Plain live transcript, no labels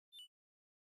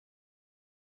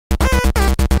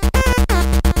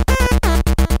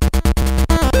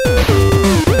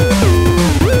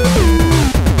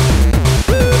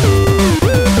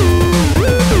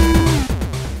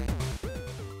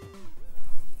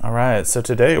All right, so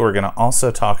today we're going to also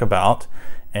talk about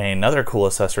another cool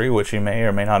accessory which you may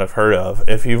or may not have heard of.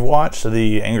 If you've watched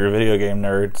the Angry Video Game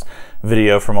Nerds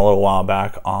video from a little while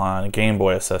back on Game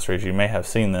Boy accessories, you may have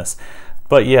seen this.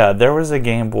 But yeah, there was a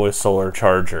Game Boy solar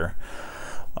charger.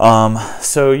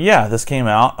 So yeah, this came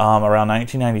out around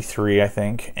 1993, I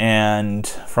think, and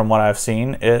from what I've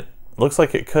seen, it looks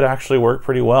like it could actually work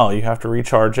pretty well. You have to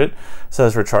recharge it. It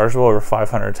says rechargeable over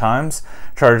 500 times,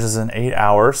 charges in 8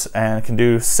 hours, and can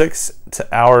do 6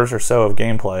 hours or so of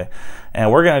gameplay.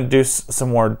 And we're going to do some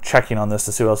more checking on this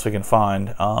to see what else we can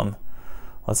find.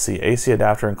 Let's see, AC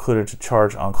adapter included to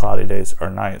charge on cloudy days or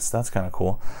nights. That's kind of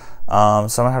cool. So I'm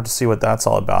going to have to see what that's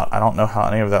all about. I don't know how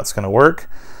any of that's going to work,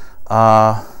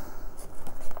 but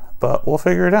we'll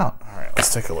figure it out. All right,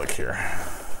 let's take a look here.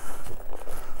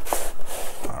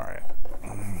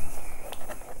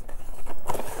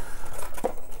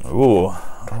 Ooh, all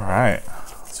right,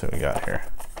 let's see what we got here.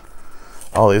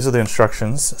 Oh, these are the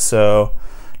instructions. So,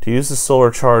 to use the solar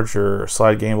charger,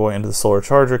 slide Game Boy into the solar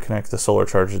charger, connect the solar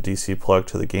charger DC plug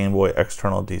to the Game Boy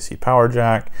external DC power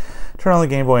jack, turn on the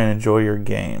Game Boy and enjoy your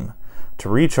game. To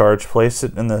recharge, place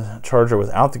it in the charger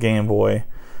without the Game Boy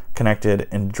connected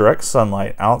in direct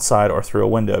sunlight outside or through a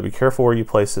window. Be careful where you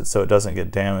place it so it doesn't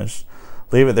get damaged.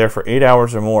 Leave it there for 8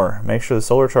 hours or more. Make sure the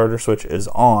solar charger switch is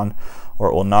on or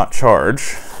it will not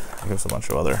charge. There's a bunch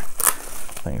of other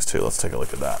things too. Let's take a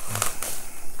look at that.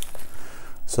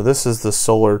 So this is the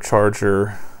solar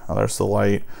charger. Oh, there's the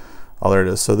light. Oh, there it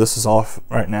is. So this is off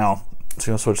right now. So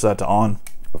you're gonna switch that to on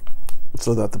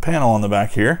so that the panel on the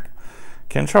back here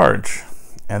can charge.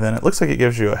 And then it looks like it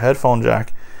gives you a headphone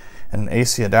jack and an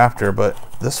AC adapter, but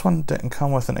this one didn't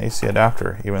come with an AC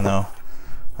adapter, even though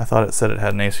I thought it said it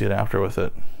had an AC adapter with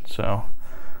it. So,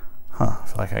 I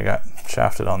feel like I got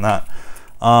shafted on that.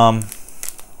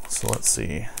 So let's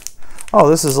see. Oh,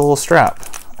 this is a little strap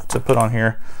to put on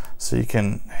here so you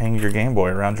can hang your Game Boy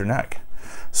around your neck.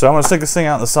 So I'm going to stick this thing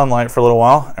out in the sunlight for a little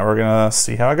while and we're going to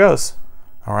see how it goes.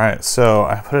 All right, so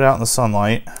I put it out in the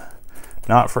sunlight,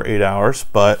 not for 8 hours,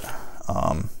 but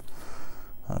I'll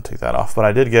take that off. But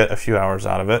I did get a few hours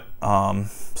out of it,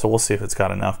 so we'll see if it's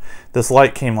got enough. This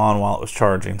light came on while it was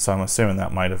charging, so I'm assuming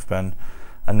that might have been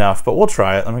enough, but we'll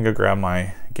try it. Let me go grab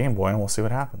my Game Boy and we'll see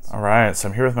what happens. All right, so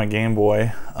I'm here with my Game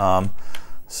Boy.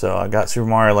 So I got Super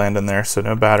Mario Land in there, so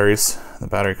no batteries in the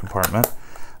battery compartment.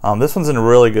 This one's in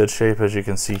really good shape, as you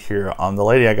can see here. The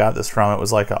lady I got this from, it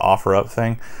was like an offer-up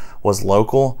thing, was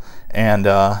local, and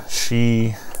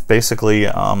she basically,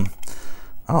 oh,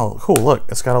 cool, look,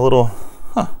 it's got a little,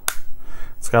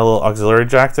 it's got a little auxiliary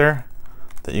jack there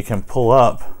that you can pull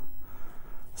up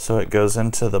so it goes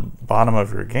into the bottom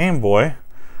of your Game Boy,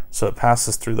 so it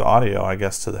passes through the audio, I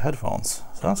guess, to the headphones.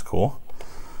 So that's cool.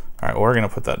 All right, well, we're gonna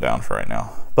put that down for right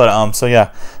now. But so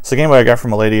yeah, so Game Boy I got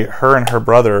from a lady. Her and her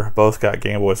brother both got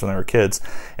Game Boys when they were kids,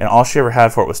 and all she ever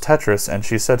had for it was Tetris, and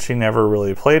she said she never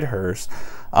really played hers.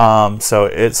 So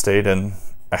it stayed in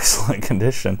excellent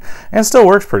condition, and it still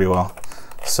works pretty well.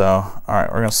 So, all right,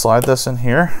 we're gonna slide this in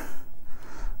here.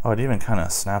 Oh, it even kind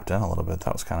of snapped in a little bit.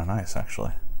 That was kind of nice,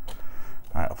 actually.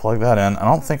 All right, I'll plug that in. I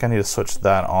don't think I need to switch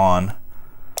that on.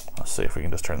 Let's see if we can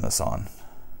just turn this on.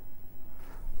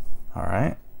 All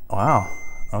right. Wow.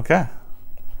 Okay.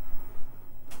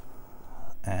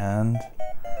 And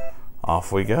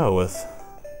off we go with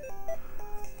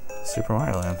Super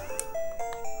Mario Land.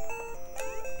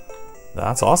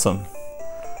 That's awesome.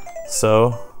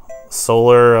 So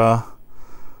solar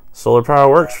power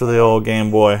works for the old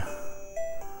Game Boy.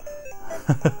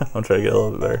 I'll try to get a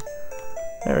little bit better.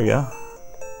 There we go.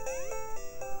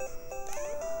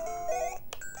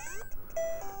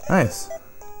 Nice.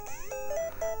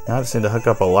 Now I just need to hook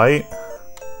up a light.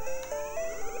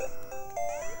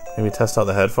 Maybe test out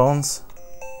the headphones.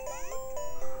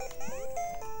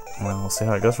 And then we'll see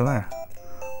how it goes from there.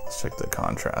 Let's check the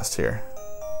contrast here.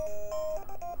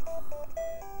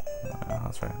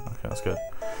 That's right. Okay, that's good.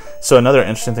 So another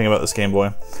interesting thing about this Game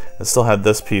Boy, it still had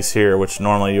this piece here, which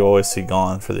normally you always see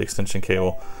gone for the extension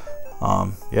cable.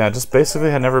 Yeah, just basically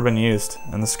had never been used.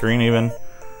 And the screen even,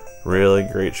 really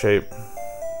great shape.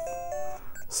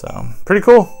 So, pretty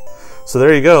cool. So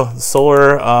there you go. The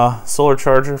solar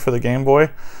charger for the Game Boy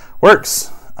works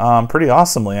pretty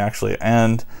awesomely, actually.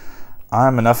 And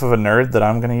I'm enough of a nerd that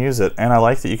I'm going to use it. And I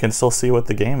like that you can still see what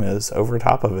the game is over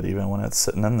top of it, even when it's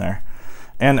sitting in there.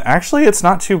 And actually, it's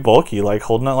not too bulky. Like,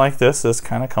 holding it like this is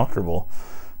kind of comfortable.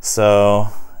 So,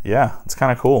 yeah, it's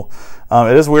kind of cool.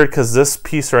 It is weird because this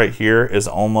piece right here is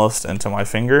almost into my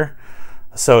finger.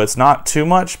 So it's not too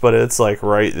much, but it's like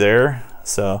right there.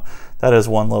 So that is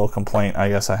one little complaint I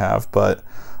guess I have, but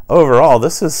overall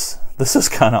this is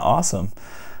kind of awesome.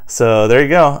 So there you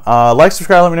go. Like,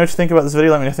 subscribe. Let me know what you think about this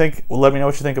video. Let me know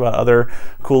what you think about other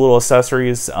cool little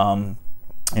accessories. You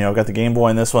know, I've got the Game Boy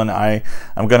in this one. I'm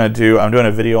doing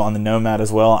a video on the Nomad as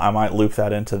well. I might loop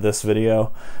that into this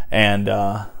video, and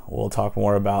we'll talk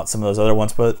more about some of those other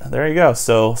ones. But there you go.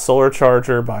 So solar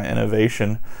charger by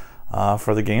Innovation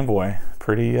for the Game Boy.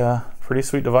 Pretty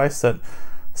sweet device that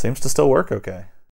seems to still work okay.